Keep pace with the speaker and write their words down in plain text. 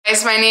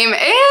Guys, my name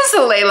is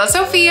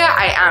Lelasophia.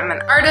 I am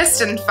an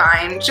artist and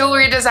fine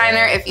jewelry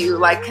designer. If you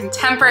like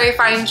contemporary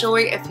fine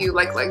jewelry, if you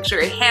like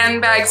luxury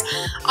handbags,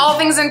 all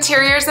things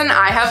interiors, then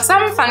I have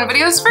some fun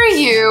videos for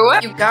you.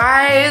 You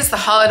guys, the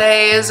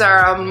holidays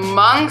are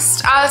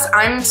amongst us.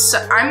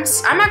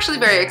 I'm actually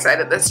very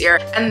excited this year,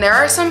 and there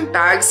are some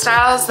bag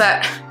styles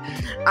that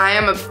I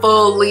am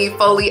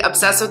fully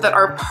obsessed with that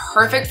are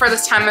perfect for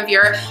this time of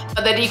year,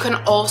 but that you can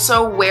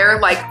also wear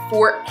like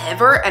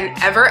forever and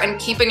ever and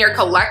keep in your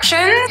collection.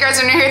 If you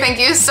guys are new here, thank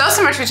you so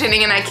much for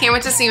tuning in. I can't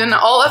wait to see you in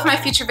all of my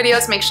future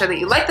videos. Make sure that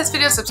you like this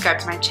video, subscribe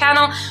to my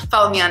channel,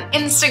 follow me on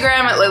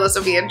Instagram at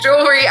lelasophia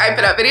jewelry. I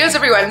put out videos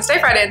every Wednesday,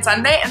 Friday, and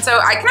Sunday, and so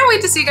I cannot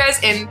wait to see you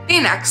guys in the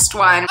next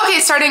one.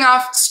 Okay, starting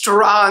off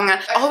strong.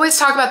 I always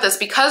talk about this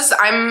because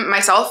I'm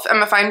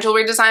a fine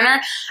jewelry designer.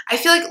 I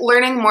feel like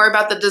learning more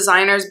about the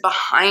designers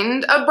behind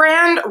a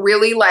brand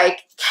really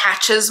like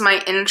catches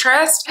my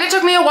interest. And it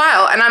took me a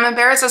while, and I'm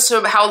embarrassed as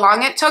to how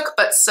long it took,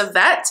 but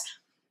Savette,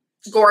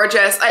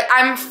 gorgeous.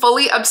 I'm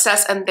fully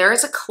obsessed, and there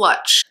is a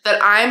clutch that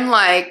I'm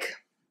like,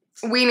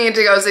 we need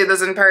to go see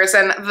this in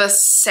person. The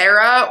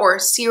Sarah or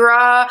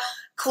Sierra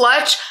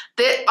clutch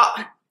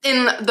that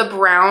in the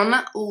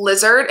brown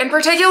lizard in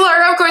particular,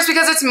 of course,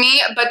 because it's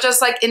me, but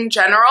just like in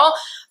general,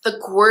 the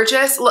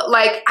gorgeous,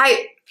 like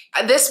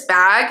this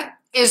bag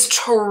is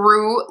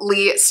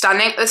truly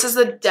stunning. This is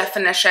the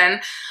definition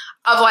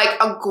of like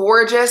a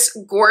gorgeous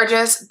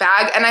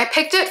bag. And I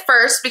picked it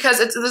first because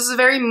this is a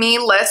very me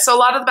list. So a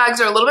lot of the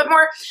bags are a little bit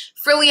more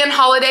frilly and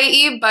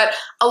holiday-y, but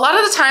a lot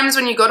of the times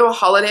when you go to a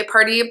holiday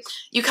party,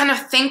 you kind of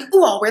think,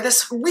 oh, I'll wear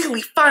this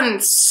really fun,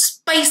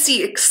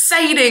 spicy,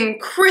 exciting,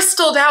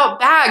 crystalled out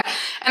bag.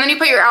 And then you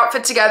put your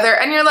outfit together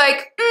and you're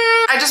like,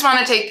 I just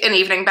want to take an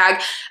evening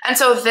bag. And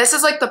so this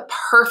is like the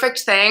perfect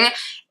thing.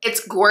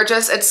 It's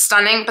gorgeous, it's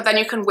stunning, but then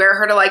you can wear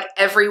her to like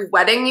every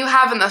wedding you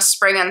have in the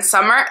spring and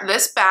summer.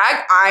 This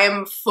bag,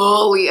 I'm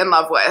fully in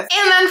love with.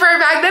 And then for a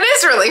bag that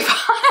is really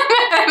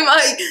fun and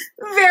like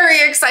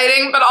very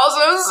exciting, but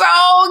also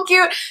so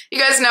cute. You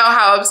guys know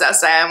how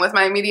obsessed I am with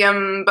my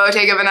medium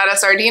Bottega Veneta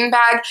sardine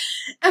bag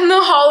and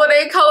the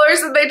holiday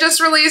colors that they just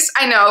released.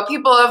 I know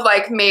people have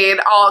like made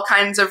all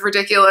kinds of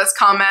ridiculous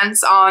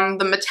comments on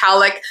the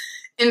metallic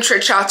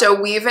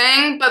intrecciato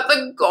weaving, but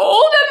the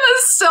gold and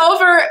the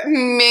silver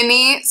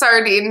mini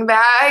sardine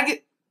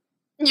bag,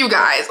 you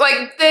guys,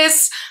 like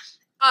this,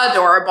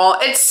 adorable.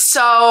 It's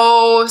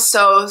so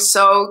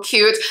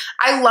cute.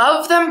 I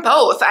love them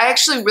both. I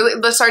actually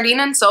the sardine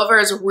and silver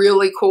is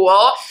really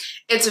cool.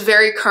 It's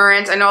very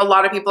current. I know a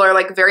lot of people are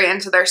like very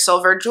into their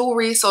silver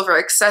jewelry, silver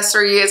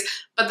accessories,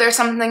 but there's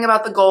something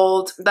about the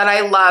gold that I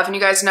love. And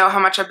you guys know how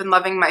much I've been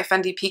loving my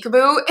Fendi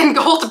Peekaboo in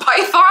gold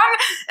python.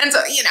 And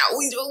so, you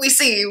know, we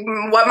see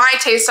what my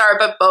tastes are,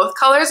 but both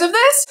colors of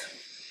this,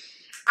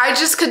 I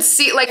just could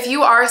see, like, if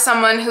you are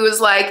someone who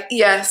is like,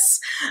 yes,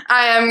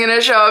 I am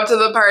gonna show up to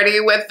the party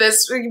with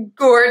this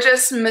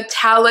gorgeous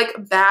metallic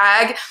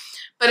bag,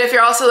 but if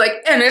you're also like,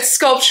 and it's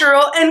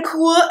sculptural and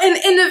cool and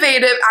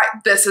innovative,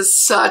 this is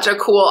such a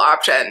cool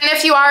option. And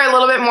if you are a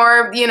little bit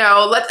more, you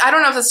know, I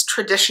don't know if this is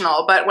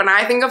traditional, but when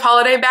I think of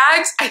holiday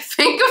bags, I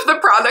think of the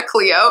Prada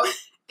Clio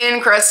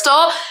in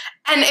crystal.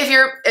 And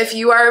if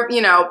you are,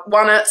 you know,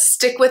 want to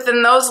stick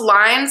within those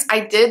lines, I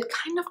did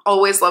kind of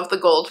always love the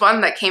gold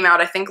one that came out,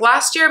 I think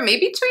last year,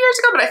 maybe 2 years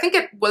ago, but I think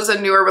it was a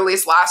newer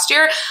release last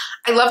year.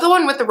 I love the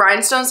one with the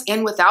rhinestones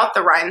and without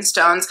the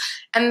rhinestones.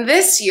 And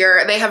this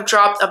year they have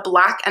dropped a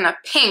black and a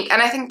pink.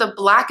 And I think the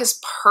black is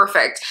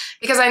perfect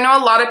because I know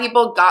a lot of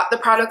people got the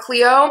Prada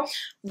Clio,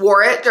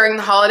 wore it during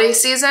the holiday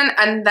season,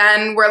 and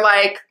then were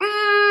like,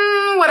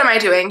 what am I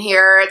doing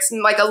here? It's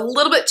like a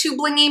little bit too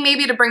blingy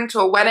maybe to bring to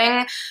a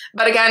wedding,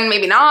 but again,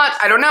 maybe not,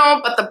 I don't know.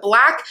 But the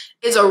black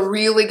is a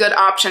really good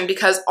option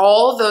because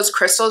all those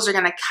crystals are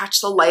gonna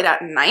catch the light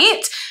at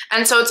night.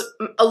 And so it's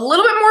a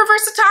little bit more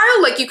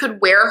versatile. Like you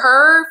could wear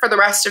her for the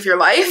rest of your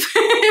life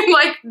in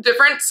like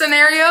different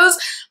scenarios,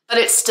 but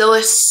it still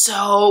is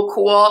so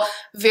cool.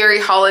 Very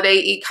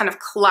holiday-y, kind of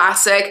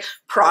classic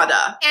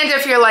Prada. And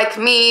if you're like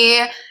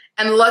me,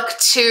 and look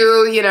to,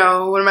 you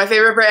know, one of my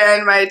favorite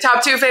brands, my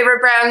top 2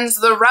 favorite brands,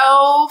 the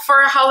Row,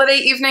 for a holiday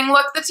evening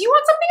look you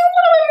want something a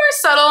little bit more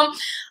subtle,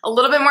 a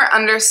little bit more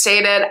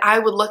understated, I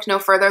would look no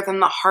further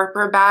than the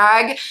Harper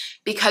bag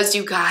because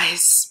you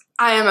guys,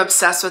 I am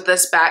obsessed with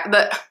this bag.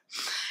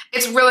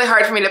 It's really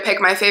hard for me to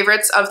pick my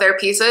favorites of their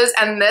pieces,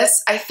 and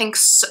this, I think,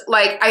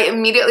 like, I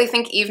immediately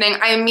think evening,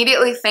 I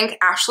immediately think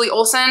Ashley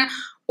Olsen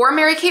or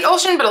Mary-Kate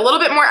Olsen, but a little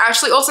bit more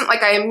Ashley Olsen.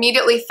 Like I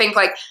immediately think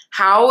like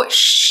how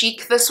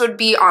chic this would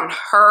be on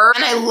her.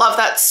 And I love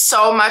that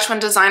so much when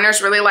designers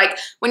really like,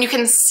 when you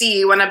can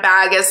see when a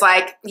bag is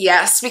like,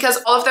 yes,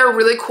 because all of their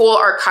really cool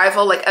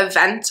archival like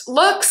event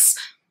looks,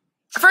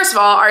 first of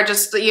all, are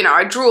just, you know,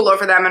 I drool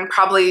over them and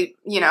probably,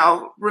 you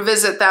know,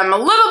 revisit them a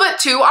little bit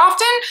too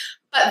often,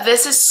 but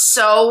this is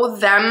so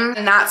them,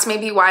 and that's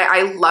maybe why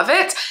I love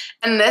it.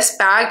 And this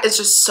bag is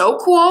just so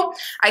cool.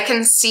 I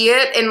can see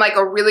it in like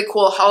a really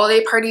cool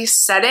holiday party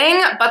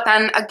setting, but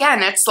then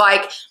again, it's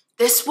like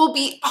this will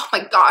be, oh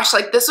my gosh,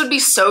 like this would be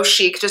so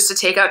chic just to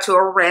take out to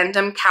a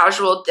random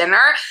casual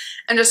dinner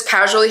and just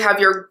casually have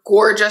your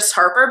gorgeous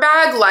Harper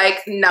bag, like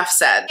enough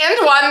said.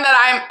 And one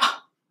that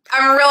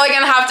I'm really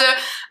gonna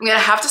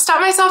have to stop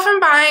myself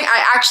from buying.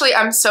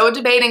 I'm so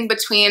debating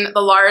between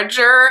the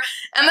larger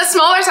and the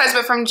smaller size,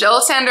 but from Jill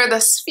Sander, the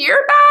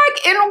sphere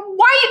bag in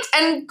white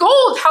and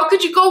gold. How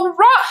could you go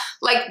wrong?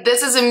 Like,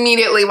 this is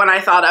immediately when I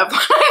thought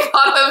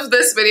of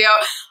this video,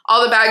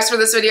 all the bags for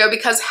this video,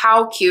 because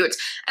how cute.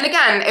 And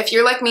again, if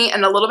you're like me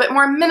and a little bit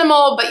more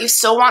minimal, but you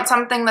still want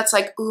something that's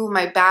like, ooh,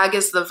 my bag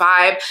is the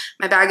vibe,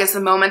 my bag is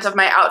the moment of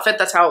my outfit.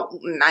 That's how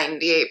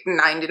 98,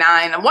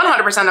 99, and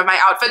 100% of my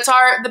outfits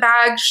are. The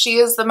bag, she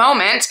is the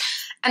moment.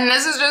 And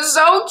this is just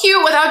so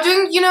cute without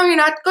doing, you know, you're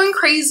not going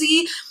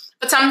crazy.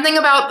 But something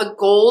about the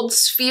gold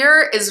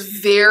sphere is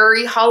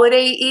very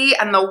holiday-y,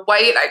 and the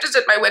white, I just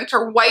did my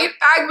winter white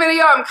bag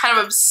video. I'm kind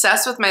of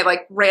obsessed with my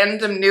like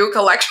random new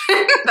collection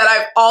that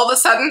I've all of a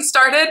sudden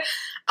started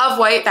of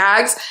white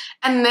bags.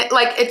 And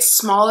like, it's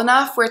small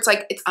enough where it's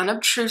like, it's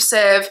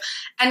unobtrusive,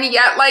 and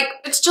yet like,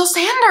 it's Jill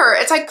Sander.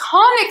 It's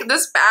iconic.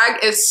 This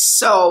bag is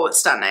so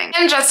stunning.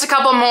 And just a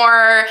couple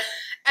more.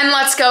 And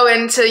let's go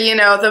into, you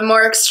know, the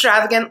more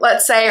extravagant,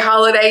 let's say,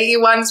 holiday-y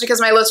ones,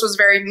 because my list was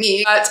very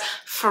me. But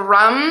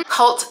from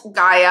Cult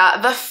Gaia,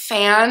 the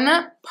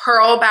fan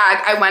pearl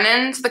bag. I went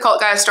into the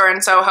Cult Gaia store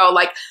in Soho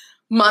like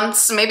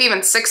months, maybe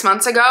even 6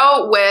 months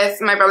ago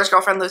with my brother's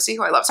girlfriend, Lucy,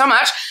 who I love so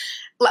much.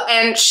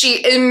 And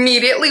she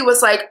immediately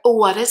was like,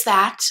 what is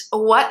that?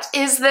 What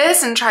is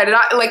this? And tried it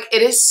out. Like,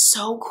 it is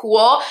so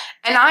cool.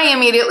 And I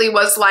immediately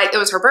was like, it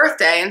was her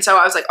birthday. And so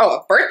I was like, oh,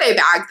 a birthday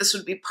bag, this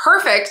would be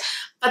perfect.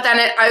 But then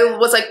I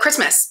was like,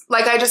 Christmas.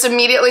 Like, I just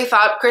immediately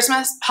thought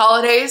Christmas,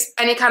 holidays,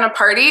 any kind of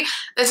party.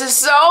 This is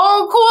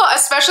so cool,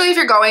 especially if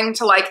you're going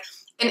to like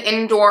an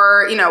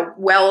indoor, you know,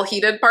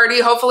 well-heated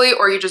party, hopefully,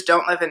 or you just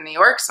don't live in New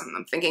York, so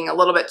I'm thinking a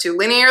little bit too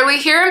linearly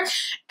here,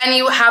 and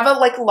you have a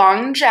like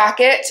long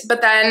jacket,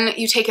 but then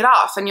you take it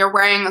off and you're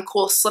wearing a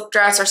cool slip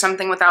dress or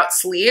something without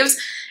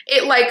sleeves.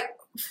 It like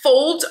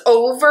folds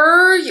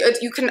over.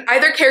 You can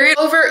either carry it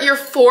over your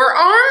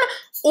forearm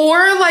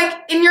or like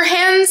in your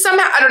hands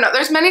somehow. I don't know.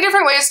 There's many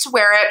different ways to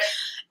wear it.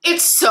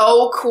 It's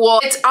so cool.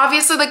 It's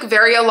obviously like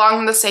very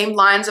along the same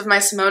lines of my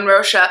Simone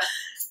Rocha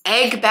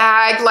egg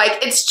bag.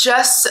 Like, it's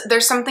just,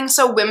 there's something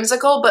so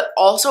whimsical but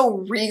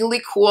also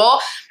really cool,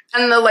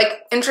 and the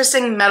like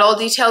interesting metal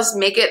details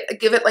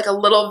give it like a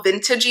little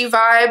vintagey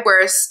vibe,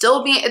 whereas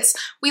still being,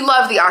 we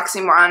love the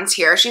oxymorons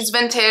here. She's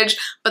vintage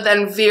but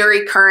then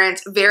very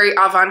current, very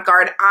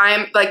avant-garde.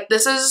 I'm like,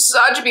 this is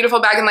such a beautiful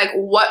bag, and like,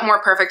 what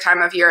more perfect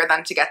time of year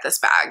than to get this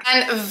bag.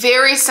 And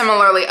very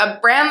similarly, a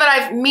brand that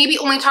I've maybe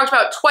only talked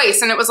about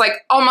twice, and it was like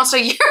almost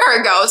a year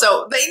ago,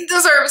 so they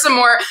deserve some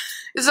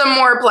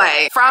more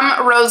play. From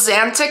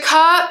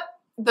Rosantica,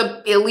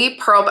 the Billy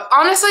Pearl, but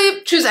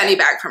honestly, choose any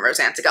bag from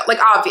Rosantica. Like,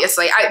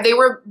 obviously, they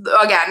were,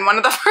 again, one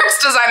of the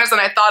first designers that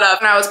I thought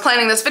of when I was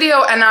planning this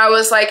video, and I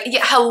was like,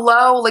 yeah,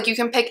 hello, like, you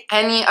can pick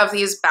any of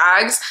these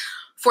bags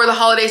for the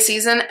holiday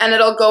season and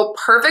it'll go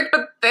perfect.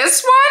 But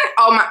this one,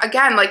 oh my,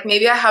 again, like,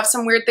 maybe I have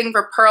some weird thing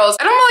for pearls.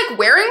 I don't like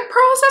wearing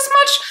pearls as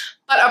much,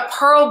 but a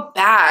pearl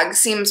bag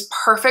seems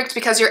perfect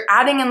because you're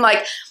adding in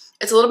like,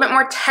 it's a little bit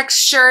more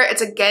texture.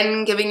 It's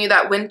again giving you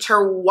that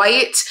winter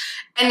white,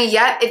 and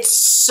yet it's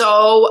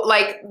so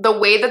like the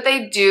way that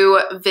they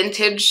do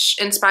vintage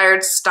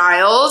inspired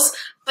styles,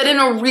 but in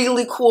a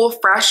really cool,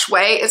 fresh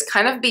way is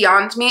kind of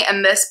beyond me.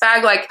 And this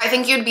bag, like, I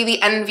think you'd be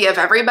the envy of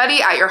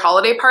everybody at your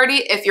holiday party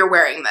if you're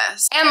wearing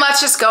this. And let's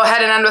just go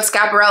ahead and end with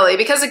Schiaparelli,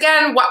 because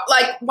again,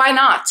 why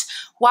not?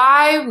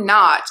 Why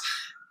not?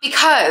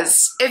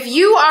 Because if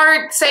you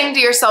are saying to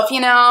yourself,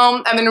 you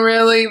know, I've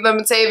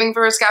been saving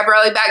for a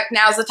Schiaparelli bag,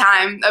 now's the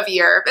time of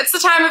year. It's the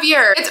time of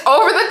year. It's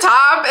over the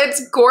top.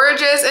 It's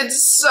gorgeous.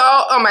 It's so,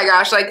 oh my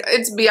gosh, like,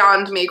 it's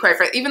beyond me, quite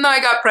frankly. Even though I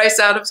got priced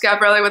out of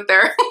Schiaparelli with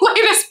their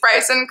latest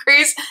price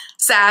increase.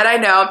 Sad, I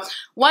know.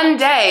 One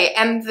day,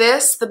 and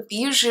this, the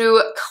Bijou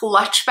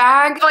clutch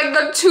bag, like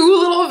the two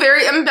little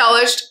very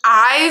embellished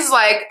eyes,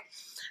 like,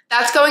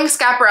 that's going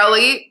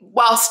Schiaparelli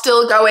while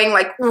still going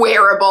like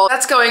wearable.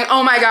 That's going,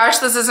 oh my gosh,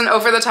 this is an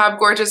over-the-top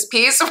gorgeous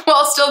piece,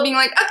 while still being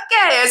like,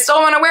 okay, I still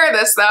want to wear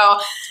this though,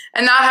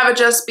 and not have it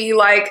just be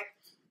like,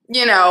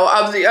 you know,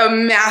 a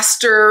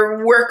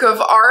master work of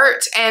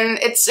art. And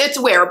it's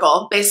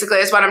wearable, basically,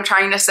 is what I'm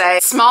trying to say.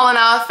 Small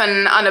enough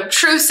and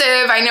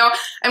unobtrusive. I know,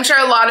 I'm sure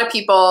a lot of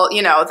people,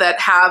 you know, that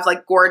have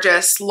like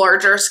gorgeous,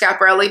 larger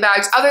Schiaparelli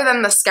bags, other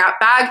than the Scap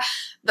bag,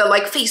 the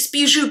like face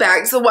bijou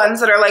bags, the ones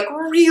that are like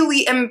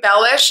really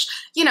embellished,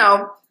 you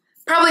know,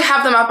 probably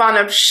have them up on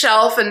a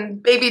shelf,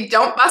 and baby,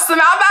 don't bust them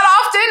out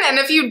that often. And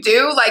if you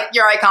do, like,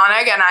 you're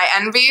iconic and I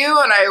envy you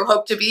and I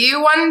hope to be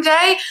you one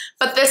day.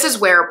 But this is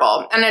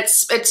wearable, and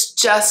it's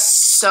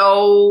just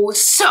so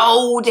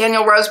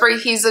Daniel Roseberry.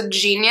 He's a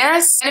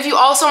genius. And if you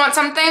also want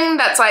something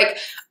that's like,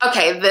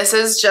 okay, this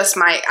is just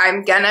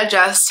I'm gonna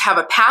just have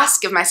a pass,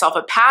 give myself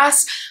a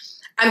pass.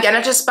 I'm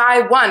gonna just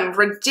buy one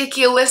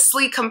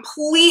ridiculously,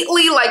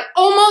 completely, like,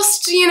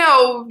 almost, you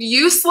know,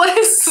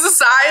 useless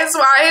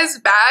size-wise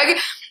bag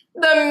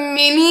the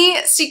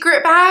mini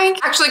secret bag,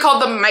 actually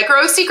called the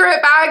micro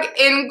secret bag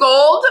in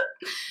gold.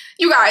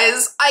 You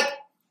guys,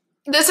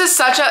 this is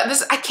such a,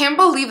 I can't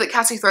believe that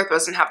Cassie Thorpe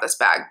doesn't have this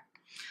bag.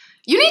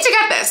 You need to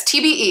get this,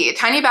 TBE,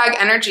 tiny bag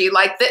energy.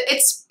 Like,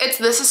 this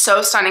is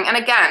so stunning. And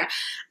again,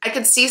 I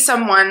could see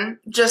someone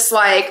just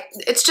like,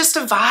 it's just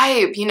a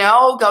vibe, you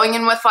know, going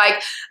in with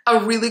like a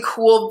really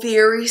cool,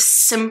 very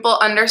simple,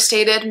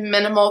 understated,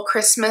 minimal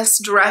Christmas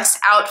dress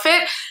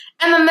outfit.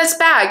 And then this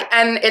bag,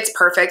 and it's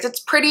perfect. It's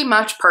pretty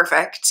much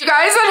perfect. You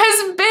guys,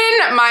 that has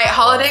been my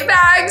holiday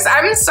bags.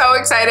 I'm so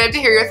excited to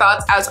hear your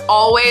thoughts as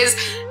always.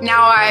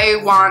 Now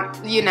I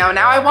want, you know,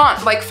 now I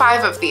want like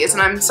 5 of these,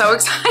 and I'm so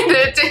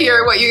excited to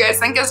hear what you guys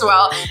think as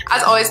well.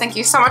 As always, thank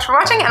you so much for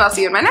watching, and I'll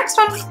see you in my next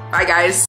one. Bye, guys.